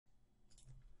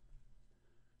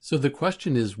So the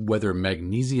question is whether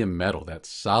magnesium metal, that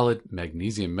solid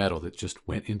magnesium metal that just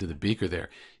went into the beaker there,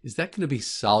 is that going to be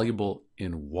soluble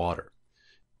in water?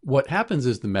 What happens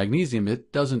is the magnesium,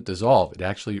 it doesn't dissolve. It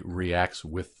actually reacts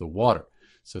with the water.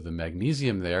 So the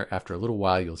magnesium there, after a little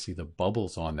while, you'll see the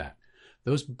bubbles on that.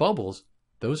 Those bubbles,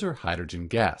 those are hydrogen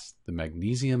gas. The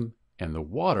magnesium and the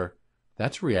water,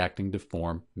 that's reacting to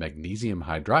form magnesium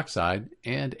hydroxide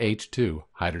and H2,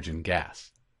 hydrogen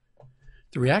gas.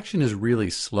 The reaction is really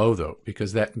slow though,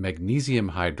 because that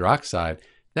magnesium hydroxide,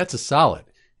 that's a solid,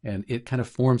 and it kind of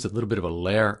forms a little bit of a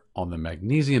layer on the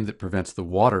magnesium that prevents the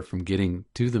water from getting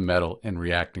to the metal and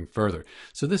reacting further.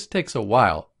 So this takes a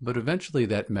while, but eventually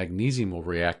that magnesium will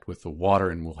react with the water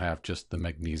and we'll have just the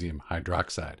magnesium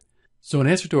hydroxide. So in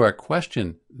answer to our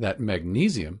question, that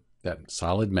magnesium, that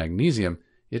solid magnesium,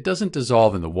 it doesn't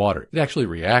dissolve in the water. It actually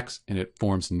reacts and it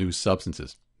forms new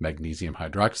substances, magnesium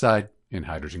hydroxide and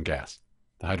hydrogen gas.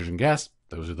 The hydrogen gas,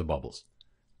 those are the bubbles.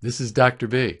 This is Dr.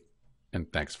 B,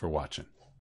 and thanks for watching.